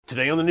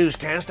Today on the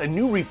newscast, a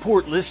new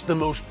report lists the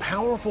most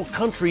powerful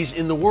countries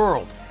in the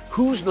world.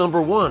 Who's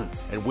number one,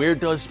 and where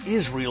does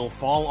Israel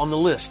fall on the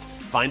list?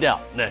 Find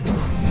out next.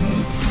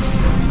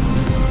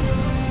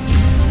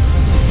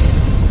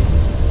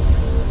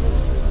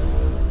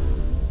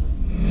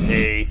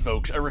 Hey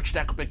folks, Eric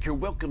Stakelbeck here.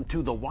 Welcome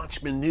to the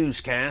Watchman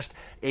Newscast,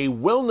 a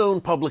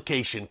well-known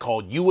publication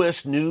called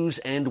U.S. News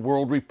and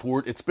World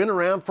Report. It's been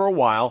around for a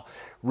while,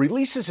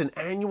 releases an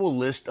annual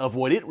list of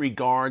what it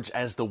regards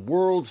as the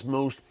world's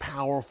most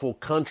powerful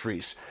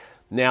countries.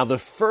 Now, the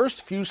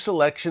first few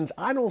selections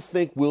I don't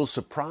think will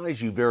surprise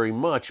you very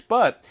much,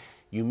 but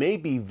you may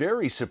be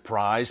very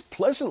surprised,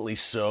 pleasantly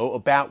so,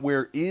 about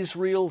where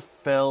Israel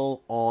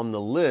fell on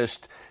the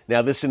list.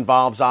 Now, this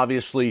involves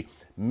obviously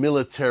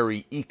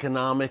military,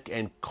 economic,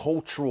 and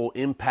cultural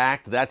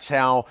impact. That's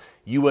how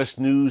U.S.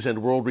 News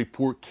and World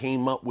Report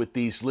came up with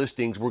these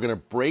listings. We're going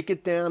to break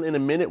it down in a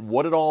minute,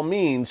 what it all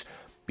means.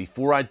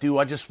 Before I do,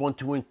 I just want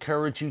to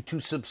encourage you to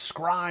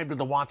subscribe to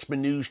the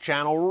Watchman News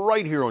channel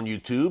right here on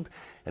YouTube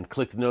and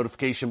click the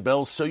notification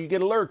bell so you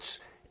get alerts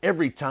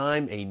every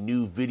time a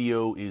new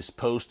video is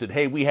posted.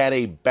 Hey, we had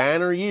a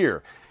banner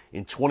year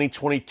in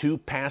 2022,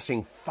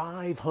 passing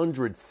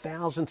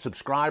 500,000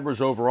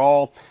 subscribers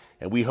overall.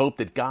 And we hope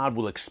that God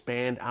will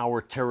expand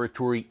our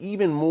territory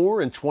even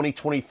more in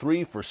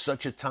 2023 for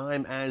such a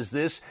time as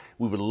this.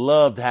 We would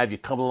love to have you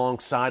come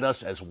alongside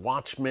us as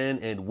watchmen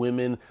and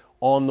women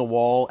on the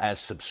wall,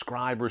 as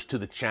subscribers to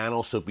the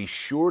channel. So be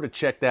sure to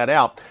check that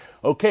out.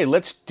 Okay,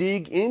 let's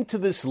dig into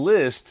this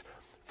list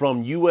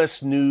from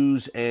U.S.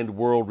 News and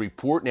World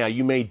Report. Now,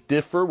 you may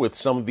differ with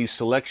some of these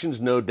selections,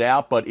 no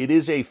doubt, but it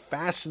is a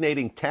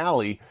fascinating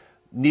tally,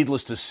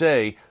 needless to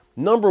say.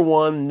 Number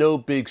one, no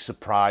big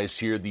surprise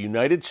here. The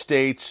United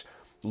States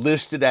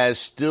listed as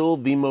still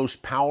the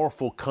most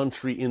powerful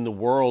country in the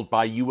world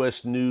by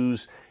U.S.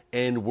 News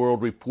and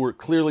World Report.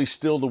 Clearly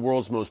still the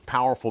world's most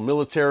powerful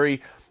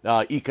military,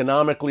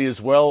 economically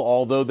as well,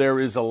 although there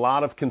is a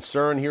lot of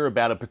concern here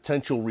about a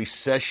potential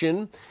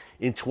recession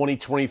in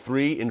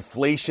 2023,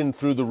 inflation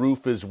through the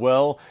roof as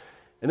well.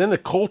 And then the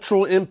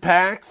cultural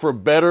impact, for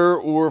better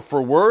or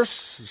for worse,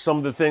 some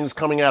of the things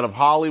coming out of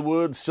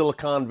Hollywood,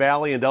 Silicon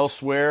Valley, and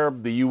elsewhere,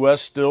 the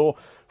U.S. still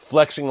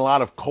flexing a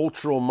lot of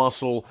cultural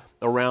muscle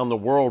around the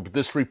world. But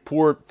this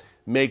report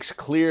makes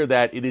clear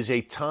that it is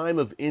a time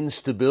of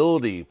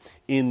instability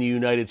in the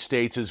United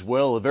States as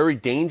well, a very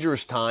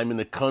dangerous time in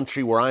the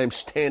country where I am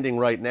standing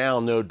right now,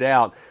 no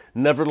doubt.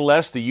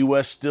 Nevertheless, the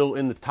U.S. still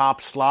in the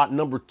top slot.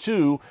 Number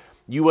two,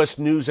 U.S.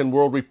 News and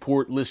World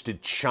Report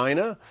listed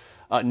China.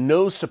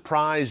 No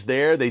surprise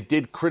there. They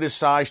did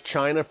criticize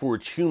China for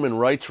its human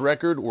rights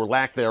record, or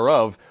lack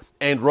thereof,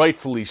 and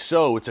rightfully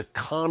so. It's a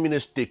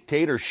communist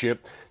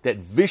dictatorship that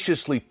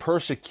viciously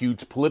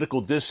persecutes political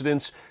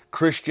dissidents,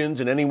 Christians,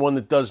 and anyone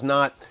that does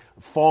not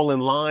fall in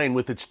line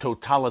with its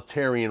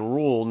totalitarian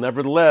rule.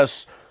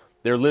 Nevertheless,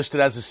 they're listed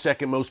as the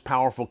second most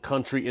powerful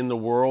country in the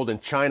world,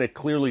 and China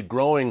clearly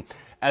growing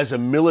as a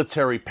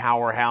military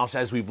powerhouse,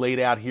 as we've laid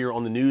out here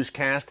on the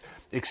newscast,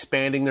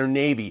 expanding their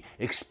Navy,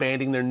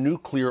 expanding their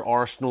nuclear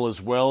arsenal as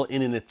well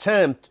in an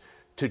attempt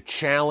to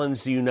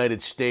challenge the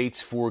United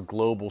States for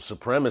global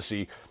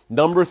supremacy.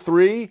 Number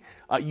three,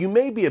 you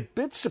may be a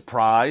bit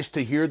surprised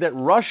to hear that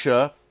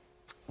Russia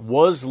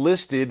was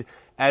listed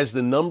as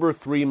the number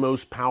three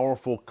most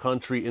powerful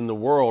country in the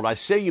world. I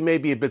say you may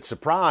be a bit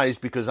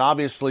surprised because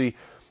obviously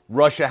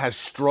Russia has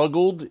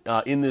struggled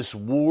in this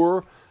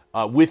war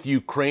with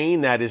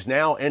Ukraine that has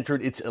now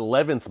entered its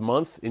 11th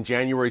month in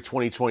January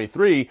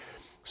 2023.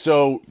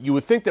 So you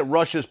would think that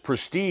Russia's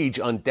prestige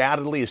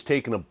undoubtedly has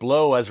taken a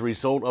blow as a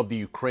result of the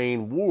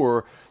Ukraine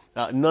war.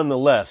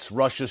 Nonetheless,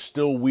 Russia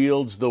still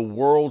wields the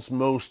world's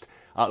most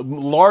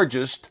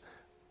largest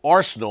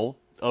arsenal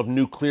of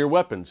nuclear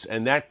weapons.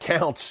 And that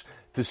counts,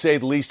 to say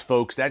the least,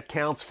 folks. That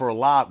counts for a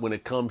lot when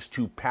it comes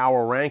to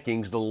power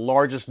rankings, the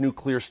largest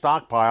nuclear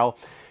stockpile.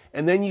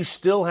 And then you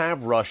still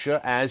have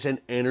Russia as an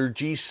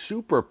energy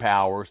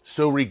superpower.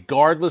 So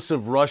regardless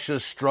of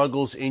Russia's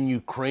struggles in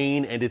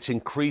Ukraine and its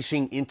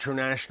increasing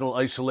international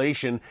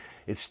isolation,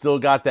 it's still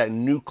got that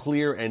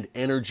nuclear and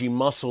energy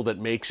muscle that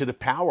makes it a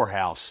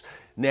powerhouse.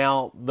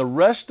 Now, the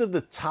rest of the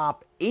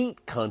top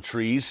 8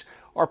 countries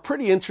are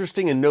pretty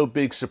interesting and no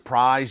big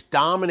surprise,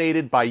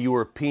 dominated by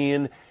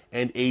European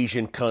and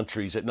Asian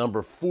countries. At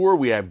number 4,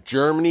 we have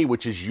Germany,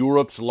 which is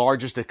Europe's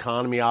largest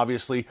economy,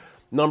 obviously.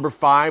 Number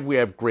 5, we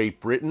have Great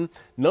Britain.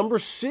 Number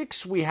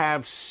 6, we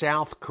have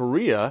South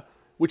Korea,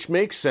 which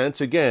makes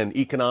sense. Again,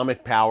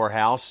 economic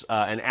powerhouse,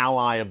 an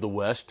ally of the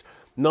West.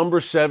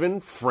 Number 7,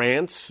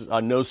 France.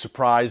 No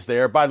surprise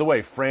there. By the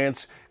way,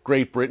 France,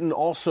 Great Britain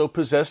also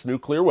possess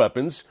nuclear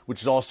weapons,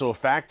 which is also a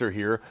factor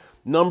here.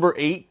 Number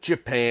 8,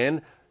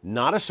 Japan.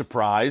 Not a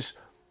surprise.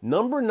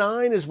 Number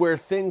 9 is where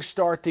things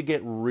start to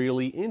get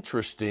really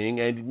interesting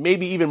and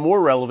maybe even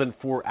more relevant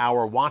for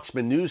our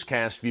Watchman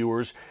Newscast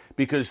viewers,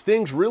 because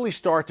things really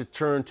start to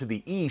turn to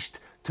the east,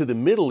 to the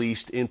Middle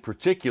East in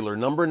particular.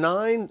 Number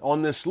 9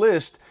 on this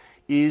list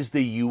is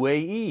the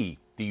UAE,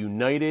 the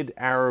United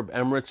Arab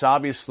Emirates,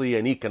 obviously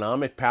an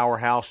economic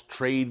powerhouse,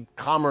 trade,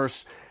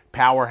 commerce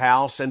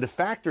powerhouse. And the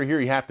factor here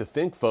you have to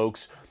think,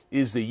 folks,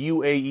 is the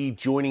UAE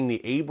joining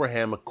the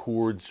Abraham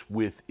Accords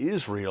with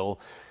Israel,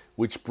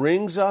 which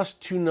brings us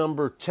to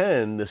number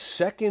 10, the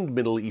second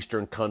Middle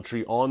Eastern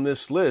country on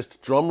this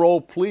list. Drum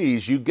roll,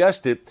 please. You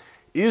guessed it.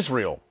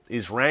 Israel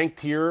is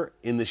ranked here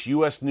in this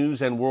U.S.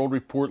 News and World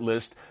Report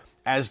list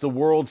as the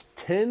world's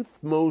 10th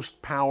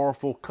most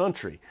powerful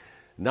country.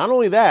 Not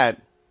only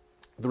that,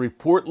 the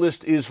report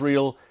lists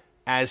Israel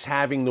as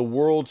having the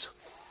world's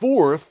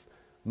 4th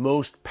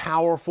most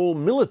powerful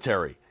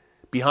military,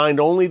 behind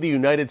only the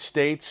United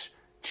States,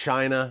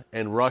 China,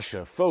 and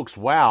Russia. Folks,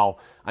 wow.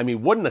 I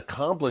mean, what an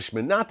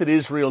accomplishment. Not that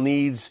Israel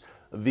needs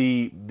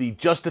the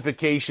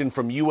justification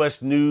from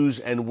U.S. News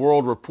and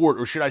World Report,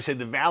 or should I say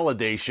the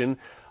validation,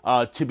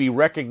 to be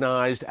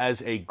recognized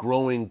as a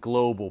growing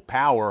global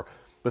power.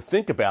 But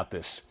think about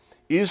this.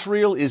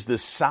 Israel is the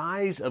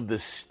size of the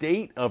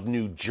state of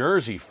New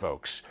Jersey,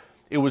 folks.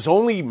 It was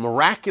only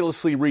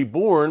miraculously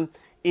reborn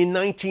in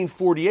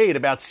 1948,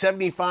 about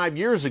 75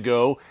 years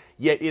ago,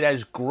 yet it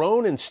has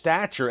grown in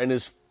stature and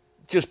is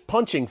just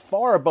punching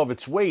far above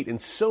its weight in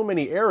so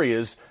many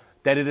areas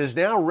that it is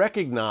now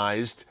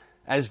recognized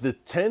as the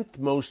 10th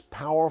most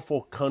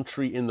powerful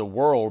country in the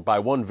world by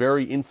one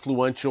very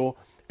influential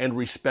and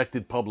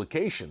respected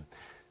publication.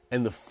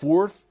 And the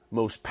 4th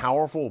most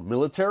powerful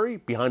military,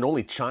 behind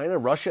only China,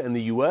 Russia, and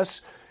the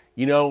U.S.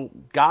 You know,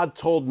 God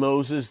told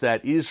Moses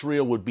that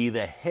Israel would be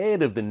the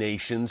head of the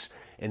nations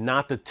and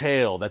not the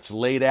tail. That's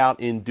laid out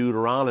in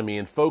Deuteronomy.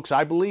 And folks,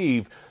 I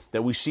believe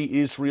that we see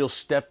Israel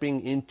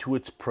stepping into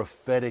its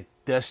prophetic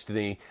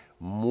destiny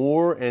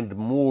more and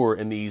more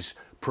in these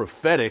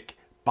prophetic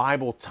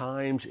Bible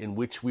times in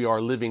which we are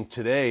living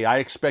today. I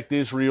expect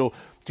Israel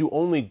to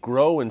only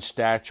grow in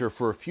stature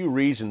for a few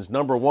reasons.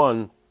 Number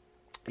one,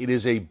 it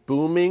is a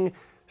booming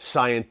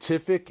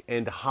scientific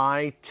and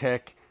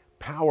high-tech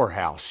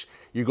powerhouse.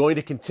 You're going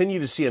to continue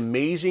to see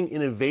amazing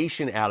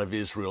innovation out of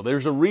Israel.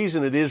 There's a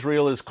reason that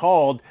Israel is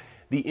called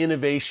the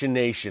Innovation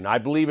Nation. I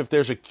believe if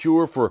there's a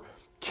cure for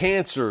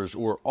cancer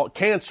or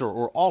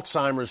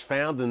Alzheimer's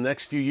found in the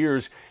next few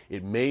years,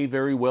 it may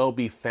very well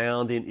be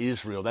found in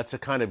Israel. That's a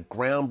kind of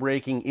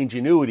groundbreaking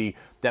ingenuity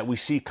that we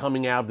see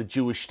coming out of the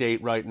Jewish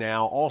state right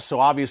now. Also,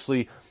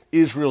 obviously,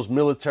 Israel's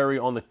military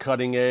on the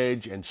cutting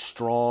edge and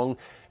strong.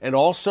 And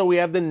also we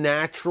have the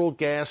natural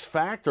gas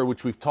factor,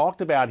 which we've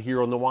talked about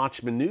here on the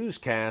Watchman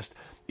Newscast.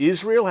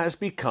 Israel has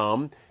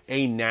become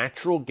a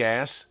natural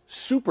gas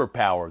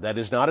superpower. That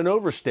is not an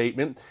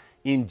overstatement.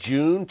 In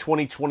June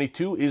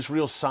 2022,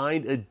 Israel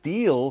signed a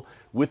deal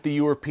with the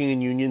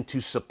European Union to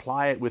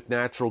supply it with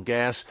natural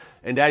gas.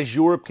 And as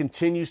Europe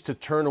continues to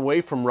turn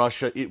away from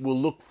Russia, it will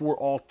look for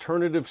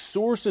alternative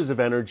sources of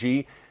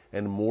energy,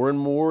 and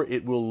more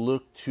it will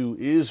look to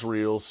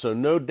Israel. So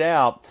no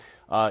doubt,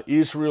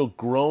 Israel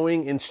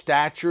growing in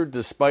stature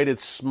despite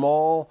its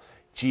small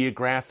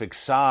geographic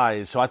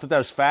size. So I thought that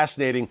was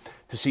fascinating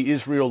to see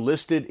Israel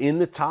listed in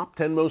the top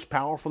 10 most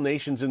powerful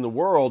nations in the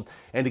world.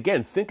 And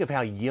again, think of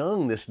how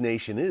young this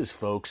nation is,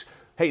 folks.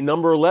 Hey,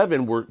 number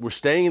 11, we're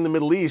staying in the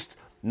Middle East.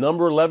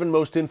 Number 11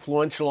 most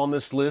influential on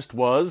this list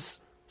was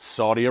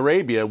Saudi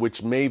Arabia,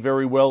 which may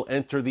very well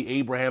enter the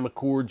Abraham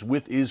Accords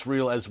with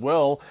Israel as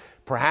well,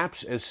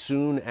 perhaps as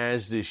soon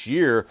as this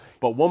year.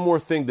 But one more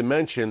thing to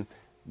mention,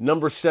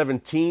 number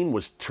 17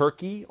 was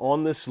Turkey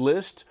on this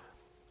list,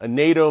 a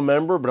NATO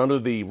member, but under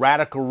the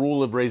radical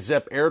rule of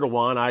Recep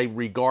Erdogan. I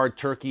regard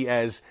Turkey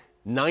as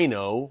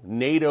NATO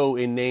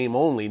in name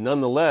only.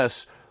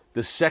 Nonetheless,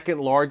 the second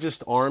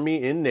largest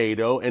army in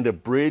NATO and a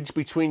bridge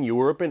between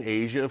Europe and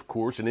Asia, of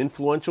course, an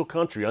influential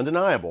country,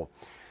 undeniable.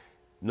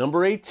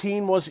 Number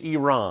 18 was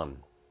Iran,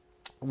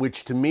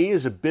 which to me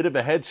is a bit of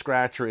a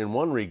head-scratcher in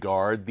one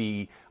regard.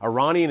 The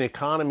Iranian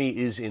economy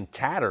is in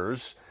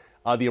tatters.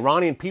 The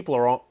Iranian people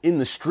are in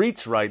the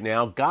streets right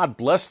now, God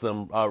bless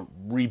them,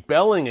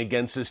 rebelling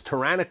against this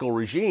tyrannical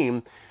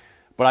regime.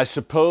 But I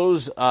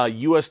suppose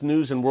U.S.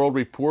 News and World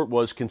Report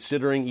was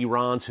considering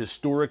Iran's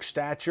historic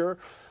stature,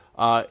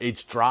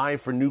 its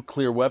drive for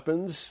nuclear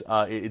weapons,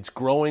 its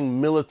growing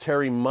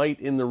military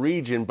might in the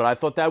region. But I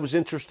thought that was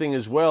interesting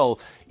as well.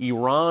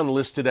 Iran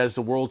listed as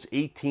the world's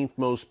 18th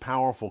most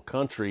powerful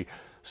country.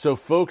 So,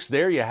 folks,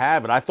 there you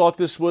have it. I thought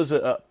this was,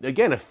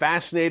 again, a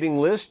fascinating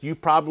list. You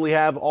probably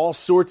have all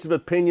sorts of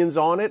opinions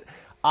on it.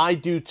 I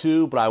do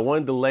too, but I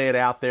wanted to lay it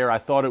out there. I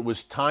thought it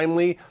was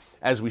timely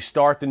as we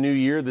start the new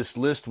year. This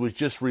list was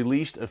just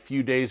released a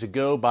few days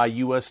ago by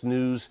U.S.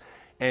 News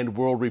and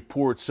World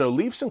Report. So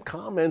leave some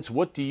comments.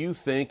 What do you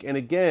think? And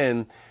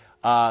again,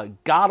 God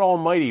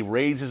Almighty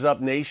raises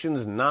up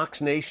nations, knocks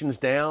nations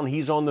down.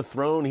 He's on the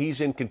throne. He's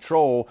in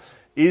control.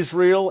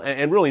 Israel,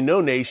 and really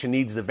no nation,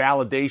 needs the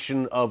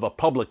validation of a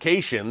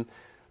publication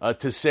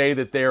to say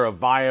that they're a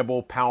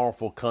viable,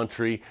 powerful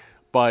country.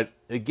 But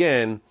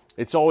again,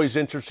 it's always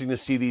interesting to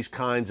see these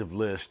kinds of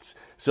lists.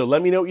 So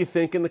let me know what you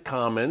think in the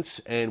comments,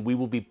 and we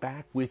will be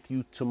back with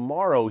you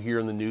tomorrow here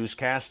in the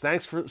newscast.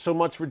 Thanks so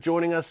much for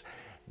joining us.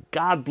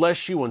 God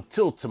bless you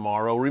until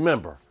tomorrow.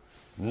 Remember,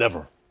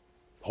 never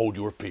hold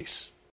your peace.